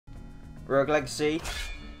Rogue Legacy,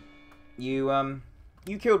 you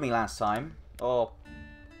killed me last time. Or,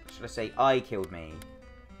 should I say, I killed me.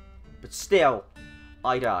 But still,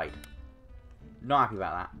 I died. Not happy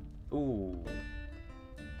about that. Ooh.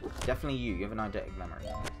 Definitely you. You have an eidetic memory.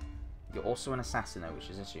 You're also an assassin, though, which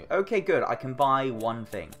is an issue. Okay, good. I can buy one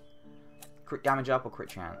thing. Crit damage up or crit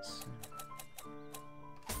chance?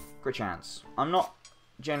 Crit chance. I'm not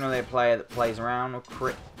generally a player that plays around with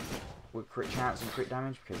crit chance and crit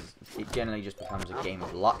damage, because it generally just becomes a game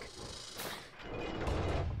of luck.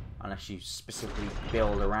 Unless you specifically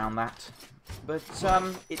build around that. But,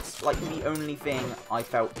 it's like the only thing I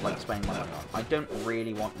felt like spending my money on. I don't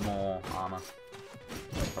really want more armor,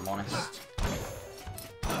 if I'm honest.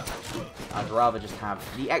 I'd rather just have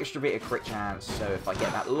the extra bit of crit chance, so if I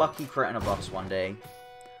get that lucky crit on a boss one day,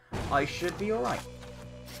 I should be alright.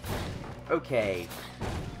 Okay.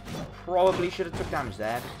 Probably should have took damage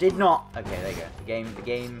there. Did not. Okay, there you go.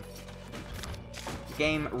 The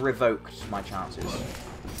game revoked my chances.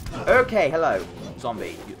 Okay, hello,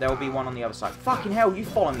 zombie. There will be one on the other side. Fucking hell, you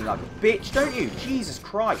follow me like a bitch, don't you? Jesus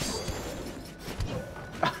Christ.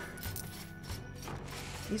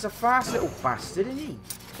 He's a fast little bastard, isn't he?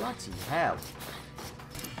 Bloody hell.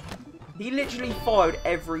 He literally followed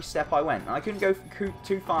every step I went. And I couldn't go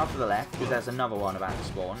too far to the left, because there's another one about to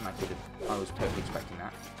spawn. And I was totally expecting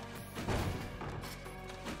that.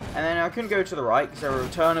 And then I couldn't go to the right, because there were a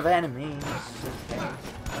return of enemies. Okay.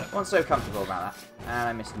 I wasn't so comfortable about that. And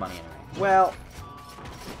I missed the money anyway. Well,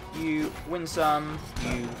 you win some,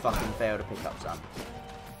 you fucking fail to pick up some.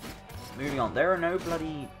 Moving on. There are no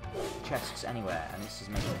bloody chests anywhere, and this is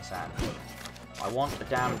making me sad. I want a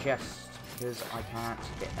damn chest, because I can't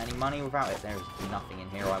get any money without it. There is nothing in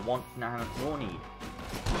here I want nor need.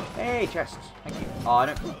 Hey, chests. Thank you. Oh, I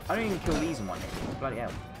don't even kill these in one hit. Bloody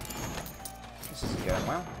hell. This isn't going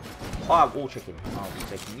well. Oh, wall chicken. I'll be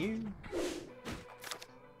taking you.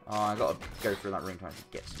 Oh, I gotta go through that room trying to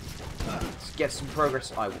get some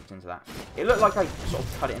progress. I walked into that. It looked like I sort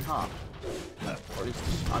of cut it in half. Or at least,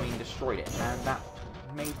 I mean, destroyed it. And that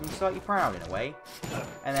made me slightly proud in a way.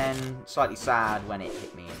 And then slightly sad when it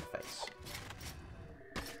hit me in the face.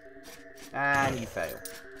 And you fail.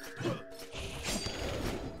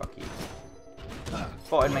 Fuck you.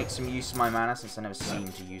 Thought I'd make some use of my mana since I never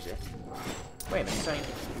seemed to use it. Wait a minute, sorry.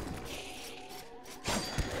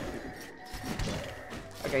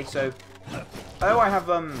 Okay, so... Oh, I have,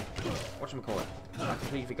 whatchamacallit? I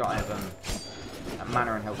completely forgot I have, a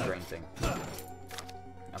mana and health drain thing.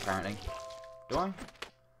 Apparently. Do I?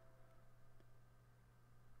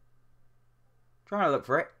 Trying to look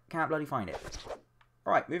for it. Can't bloody find it.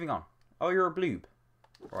 Alright, moving on. Oh, you're a bloob.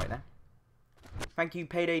 Alright then. Thank you,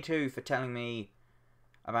 Payday 2, for telling me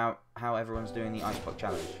about how everyone's doing the Ice Bucket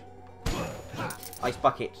Challenge. Ice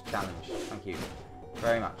Bucket Challenge. Thank you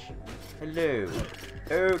very much. Hello.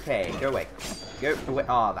 Okay, go away. Go away.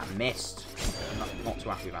 Ah, that missed. I'm not too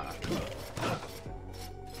happy about that.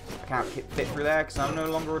 I can't fit through there because I'm no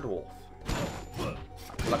longer a dwarf.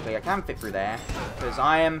 Luckily, I can fit through there because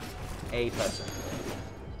I am a person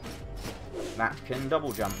that can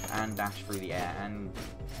double jump and dash through the air. And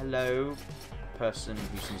hello, person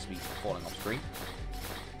who seems to be falling off screen.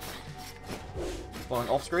 Falling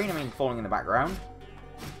off screen? I mean falling in the background.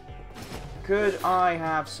 Could I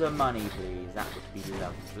have some money, please? That would be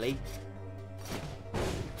lovely.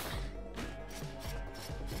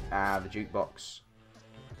 Ah, the jukebox.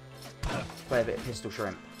 Play a bit of Pistol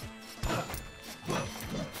Shrimp.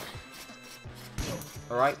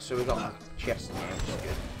 Alright, so we got a chest in here, which is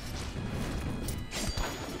good.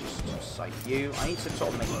 Just sight you. I need to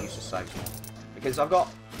sort of make use of sight more. Because I've got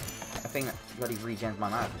a thing that bloody regens my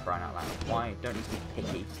mana for crying out loud. Why? Don't need to be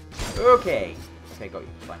picky. Okay. Okay, got you.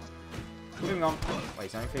 Fine. Moving on. Wait,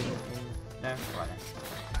 is there anything in... No? Right then.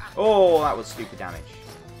 Oh, that was stupid damage.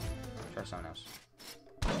 Try someone else.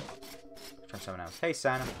 Try someone else. Hey,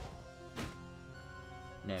 Santa.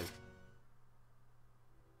 No.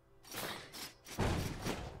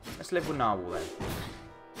 Let's live with Narwhal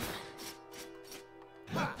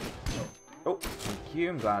then. Oh, thank you.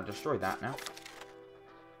 I'm glad I destroyed that now.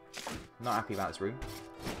 Not happy about this room.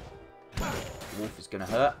 Wolf is gonna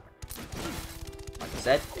hurt. Like I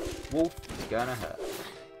said, wolf is gonna hurt.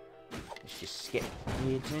 Let's just skip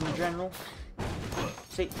it in general.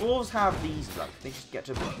 See, dwarves have these, like, they just get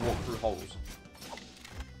to walk through holes.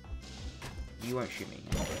 You won't shoot me.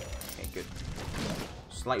 Okay, good.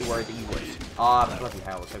 Slightly worried that you would. Ah, bloody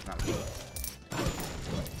hell, I was hoping that would be.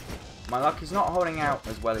 My luck is not holding out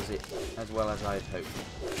as well as I had hoped.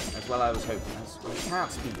 As well I was hoping. I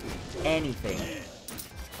can't speak anything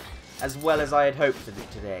as well as I had hoped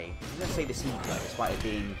today. I was going to say this evening, despite it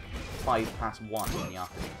being 5 past 1 in the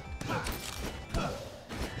afternoon.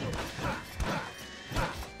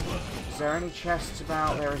 Is there any chests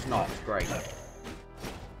about? There is not. Great.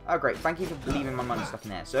 Oh, great. Thank you for leaving my money stuck in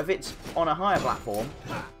there. So if it's on a higher platform,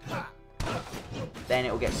 then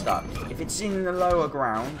it'll get stuck. If it's in the lower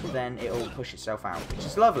ground, then it'll push itself out, which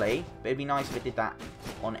is lovely, but it'd be nice if it did that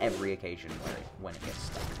on every occasion when it gets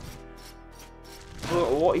stuck.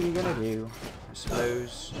 But what are you going to do? I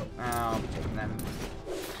suppose I'll be taking them.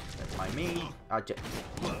 Don't mind me. I'm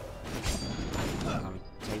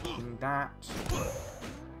taking that.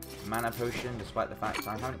 Mana potion, despite the fact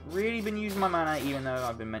I haven't really been using my mana, even though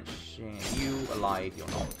I've been mentioning you alive, you're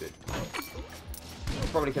not good.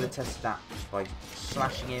 Probably could have tested that just by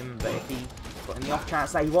slashing him, but if he got in the off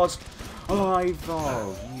chance that he was alive,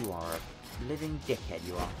 oh, you are a living dickhead,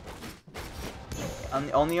 you are.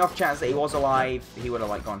 On the off chance that he was alive, he would have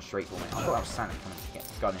like gone straight for me. I thought that was Santa coming to get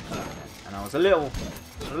the gun in there, and I was a little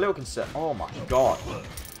concerned. Oh my god.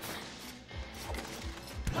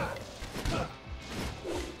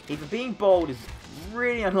 Either being bold is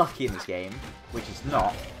really unlucky in this game, which is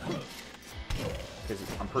not, because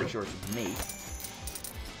I'm pretty sure it's me.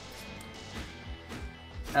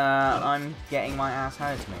 I'm getting my ass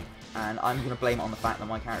handed to me, and I'm going to blame it on the fact that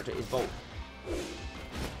my character is bold.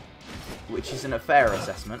 Which isn't a fair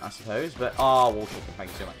assessment, I suppose, but wall chicken, thank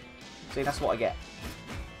you so much. See, that's what I get.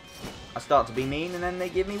 I start to be mean, and then they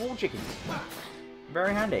give me wall chickens.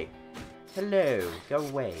 Very handy. Hello, go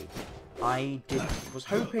away. I was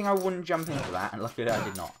hoping I wouldn't jump into that, and luckily I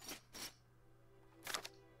did not.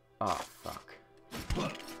 Oh, fuck.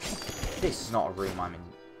 This is not a room I'm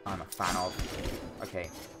a fan of. Okay,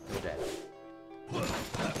 you're dead.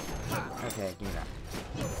 Okay, give me that.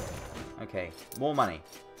 Okay, more money.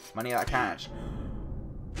 Money that I can't actually...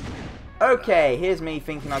 Okay, here's me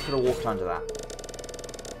thinking I could have walked under that.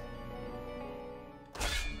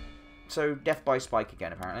 So, Death by Spike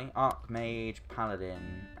again, apparently. Archmage,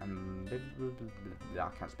 Paladin, and... I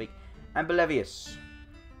can't speak. And Belevius.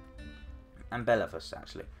 And Belevus,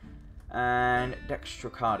 actually. And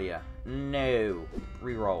Dextrocardia. No.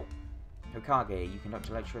 Reroll. Hokage, you conduct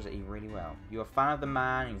electricity really well. You're a fan of the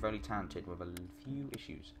man and very talented with a few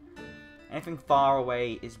issues. Anything far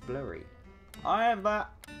away is blurry. I have that.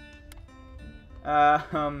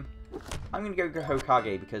 I'm going to go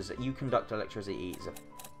Hokage because you conduct electricity is a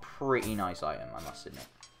pretty nice item, I must admit.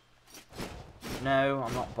 No,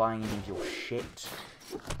 I'm not buying any of your shit.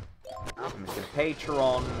 I'm just going to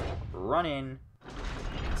Patreon, run in,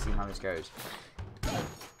 and see how this goes.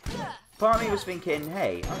 Part of me was thinking,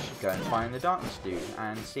 hey, I should go and find the Darkness dude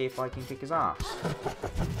and see if I can kick his ass.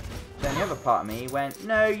 Then the other part of me went,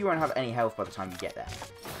 no, you won't have any health by the time you get there.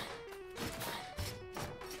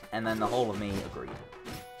 And then the whole of me agreed.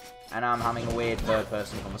 And I'm having a weird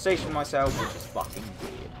third-person conversation with myself, which is fucking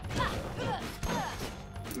weird.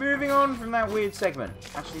 Moving on from that weird segment.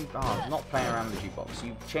 Actually, not playing around with the jukebox.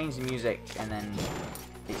 You change the music, and then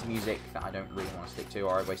it's music that I don't really want to stick to,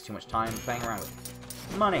 or I waste too much time playing around with.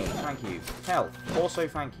 Money, thank you. Health, also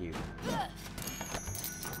thank you.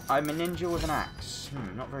 I'm a ninja with an axe.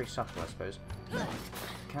 Not very subtle, I suppose.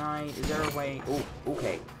 Can I... Is there a way... Oh,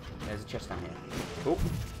 okay. There's a chest down here. Oh.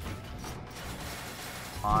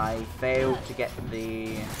 I failed to get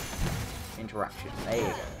the interaction. There you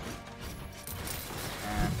go.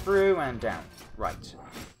 And through and down. Right.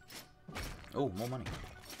 Oh, more money.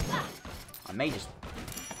 I may just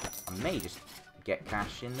get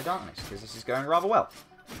cash in the darkness, because this is going rather well.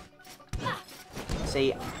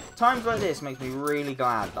 See, times like this makes me really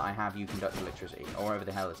glad that I have you conduct electricity, or whatever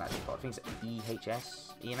the hell it's actually called. I think it's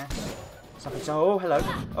EHS? EMS? Something so... Oh, hello.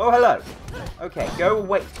 Oh, hello. Okay, go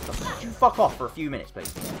away. You fuck off for a few minutes,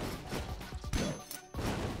 please.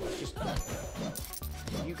 Just...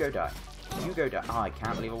 You go die. You go die. Oh, I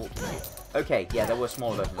can't believe I walked into you. Okay, yeah, there were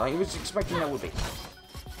smaller versions. I was expecting there would be.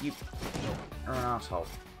 You are an asshole.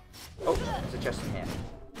 Oh, there's a chest in here.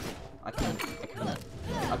 I can...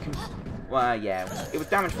 Well, yeah, it was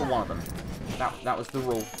damage for one of them. That was the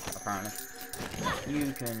rule, apparently.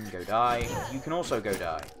 You can go die. You can also go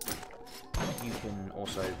die. You can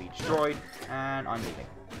also be destroyed. And I'm leaving.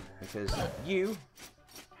 Because you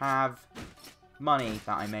have money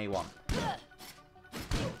that I may want.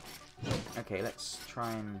 Okay, let's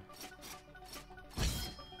try and...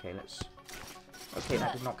 Okay, let's... Okay,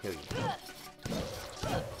 that did not kill you.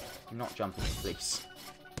 Do not jump in, please.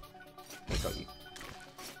 Okay, got you.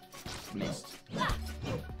 Missed.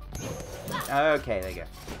 Okay, there you go.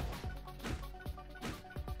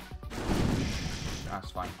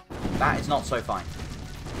 That's fine. That is not so fine.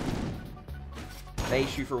 They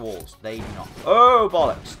shoot through walls. They do not. Oh,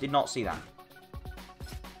 bollocks. Did not see that.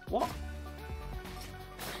 What?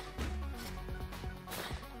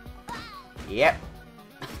 Yep.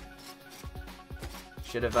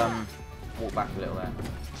 Should have walked back a little there.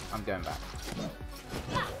 I'm going back.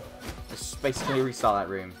 Let's basically restart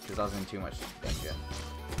that room because I was in too much danger.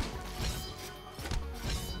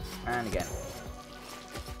 And again.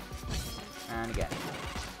 And again.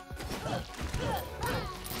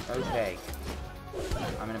 Okay.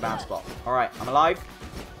 I'm in a bad spot. Alright, I'm alive.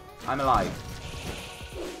 I'm alive.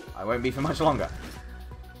 I won't be for much longer.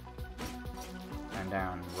 And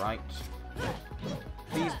down, right.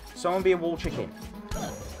 Please, someone be a wall chicken.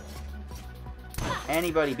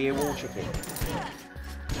 Anybody be a wall chicken.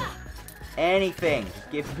 Anything.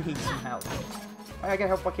 Just give me some help. I get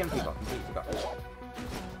help by killing people. I completely forgot.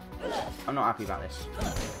 I'm not happy about this.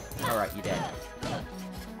 Alright, you're dead.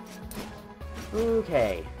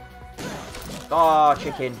 Okay. Oh,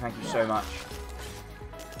 chicken. Thank you so much.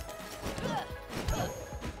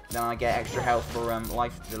 Then I get extra health for the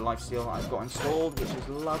lifesteal that I've got installed, which is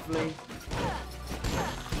lovely.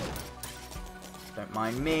 Don't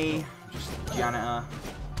mind me. I'm just a janitor.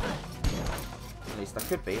 At least I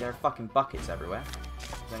could be. There are fucking buckets everywhere. Is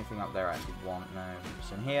there anything up there I actually want? No.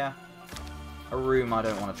 What's in here? A room I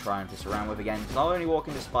don't want to try and piss around with again, because I'll only walk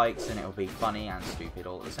into spikes and it'll be funny and stupid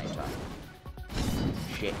all at the same time.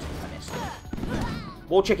 Shit, I missed it.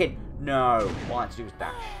 Wall chicken! No! All I had to do was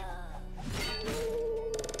dash.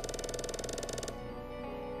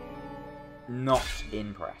 Not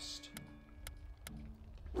impressed.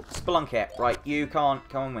 Spelunker. Right, you can't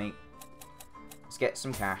come with me. Let's get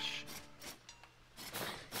some cash.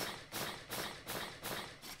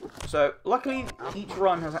 So, luckily, each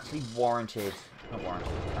run has actually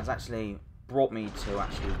has actually brought me to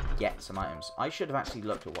actually get some items. I should have actually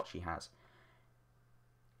looked at what she has.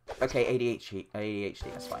 Okay, ADHD,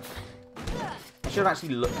 that's fine. I should have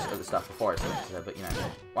actually looked at the stuff before I selected her, but you know.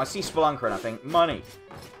 I see Spelunker and I think, money!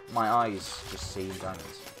 My eyes just see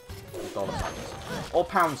diamonds. Or dollar signs. Or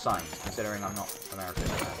pound signs, considering I'm not American,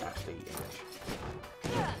 I'm actually English.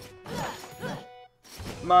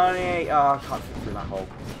 Money! Oh, I can't fit through that hole.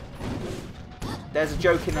 There's a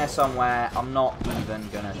joke in there somewhere. I'm not even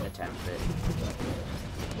gonna attempt it.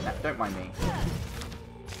 No, don't mind me.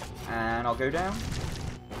 And I'll go down.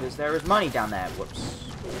 Because there is money down there.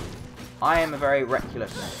 Whoops. I am a very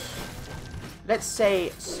reckless... Let's say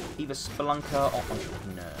it's either Spelunker or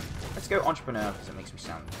Entrepreneur. Let's go Entrepreneur because it makes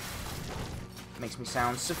me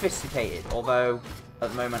sound sophisticated. Although, at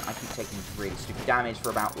the moment, I keep taking really stupid damage for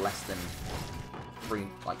about less than...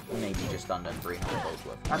 like, maybe just under 300 gold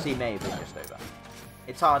worth. Actually, maybe just over.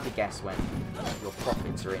 It's hard to guess when your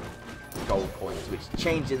profits are in gold coins, which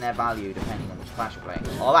change in their value depending on which class you're playing.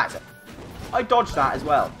 Oh, that's it. I dodged that as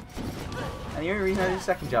well. And the only reason I did the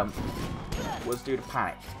second jump was due to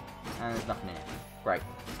panic. And there's nothing in it. Great.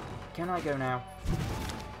 Can I go now?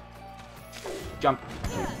 Jump.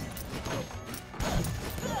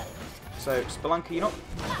 So, Spelunker,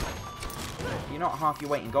 you're not half your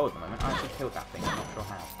weight in gold at the moment. I actually killed that thing. I'm not sure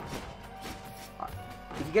how.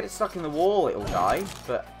 If you get it stuck in the wall, it'll die.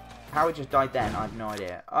 But how it just died then, I have no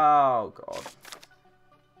idea. Oh, God.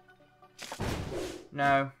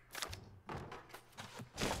 No.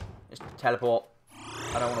 Just teleport.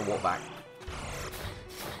 I don't want to walk back.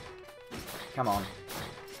 Come on.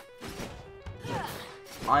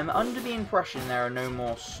 I'm under the impression there are no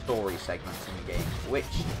more story segments in the game, which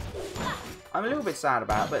I'm a little bit sad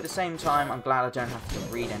about, but at the same time, I'm glad I don't have to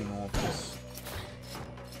read anymore, because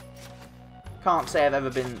can't say I've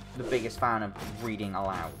ever been the biggest fan of reading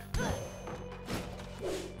aloud.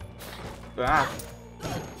 Ah!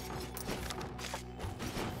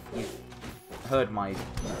 You've heard my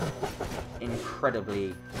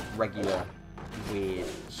incredibly regular, weird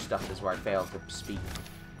stutters where I fail to speak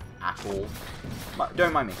at all. But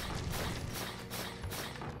don't mind me.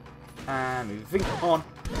 And moving on.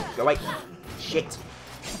 Go away. Shit.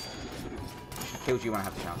 Should have killed you when I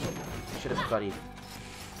had the chance. Should have bloody...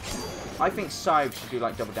 I think Scythe should do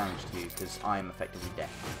like double damage to you because I am effectively dead.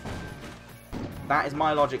 That is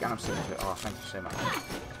my logic and I'm sticking to it. Oh, thank you so much.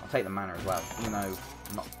 I'll take the mana as well. Even though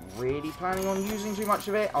I'm not really planning on using too much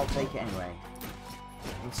of it, I'll take it anyway.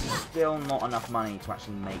 It's still not enough money to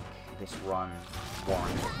actually make this run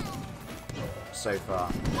warranted so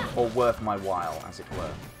far. Or worth my while, as it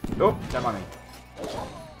were. Oh, don't mind me.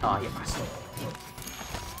 Ah, you bastard.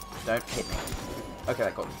 Don't hit me. Okay,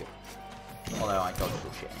 that got me good. Although I dodged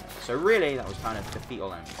all shit anyway. So really, that was kind of defeat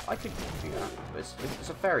all enemies. I could do that, but it's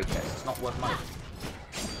a fairy chest. It's not worth money.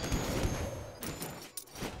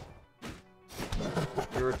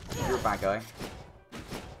 You're a bad guy.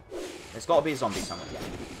 There's got to be a zombie somewhere.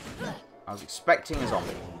 Yeah. I was expecting a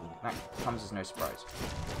zombie. That comes as no surprise.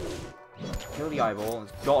 Kill the eyeball.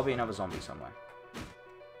 There's got to be another zombie somewhere.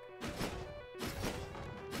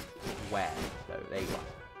 where, though. There you are.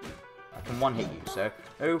 I can one-hit you, so...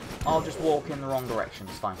 Oh, I'll just walk in the wrong direction.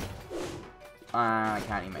 It's fine. I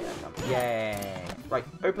can't even make that jump. Yay! Right,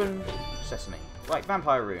 open sesame. Right,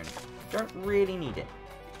 vampire rune. Don't really need it.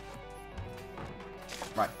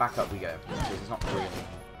 Right, back up we go. Because there's not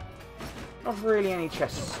really any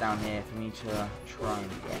chests down here for me to try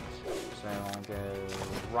and get. So I'll go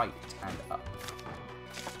right and up.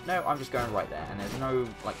 No, I'm just going right there, and there's no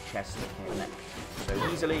like chests that can connect so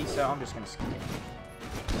easily, so I'm just going to skip it.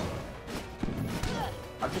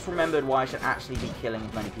 I've just remembered why I should actually be killing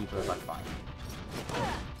as many people as I find.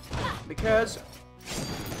 Because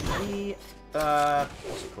the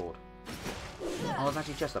what's it called? Oh, there's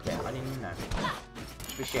actually a chest up here. I didn't even know.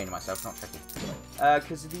 Just be ashamed of myself, not checking.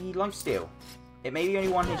 Because the lifesteal. It may be only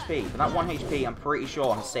 1 HP, but that 1 HP, I'm pretty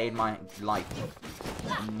sure, has saved my life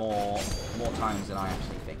more times than I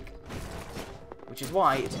actually think. Which is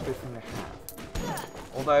why it's a good thing to have.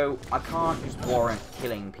 Although, I can't just warrant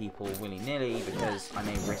killing people willy-nilly, because I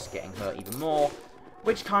may risk getting hurt even more,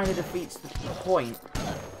 which kind of defeats the point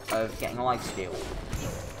of getting a lifesteal.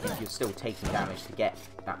 If you're still taking damage to get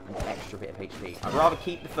that extra bit of HP. I'd rather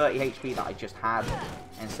keep the 30 HP that I just had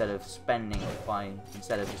instead of spending it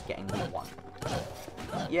instead of just getting the 1.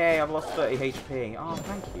 Yay, I've lost 30 HP. Oh,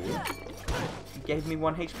 thank you. You gave me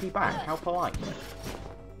 1 HP back. How polite.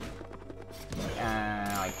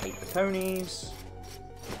 I hate the ponies.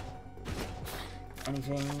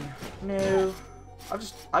 Anything? No. I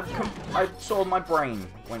sort of, my brain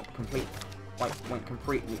went completely, I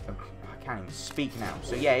can't even speak now.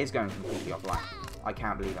 So yeah, it is going completely offline. I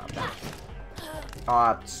can't believe I've done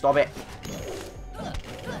it. Stop it.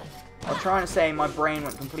 I was trying to say my brain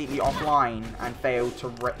went completely offline and failed to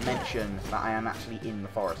mention that I am actually in the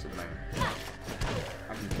forest at the moment.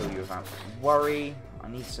 I can kill you without worry. I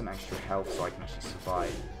need some extra health so I can actually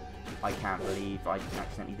survive. I can't believe I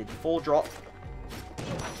accidentally did the 4 drop.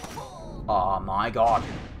 Oh my god.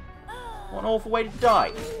 What an awful way to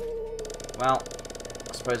die. Well,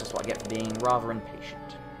 I suppose that's what I get for being rather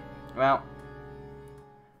impatient. Well.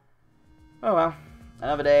 Oh well.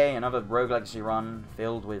 Another day, another Rogue Legacy run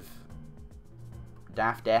filled with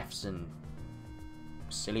daft deaths and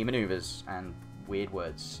silly maneuvers and weird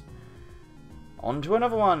words. On to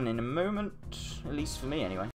another one in a moment, at least for me anyway.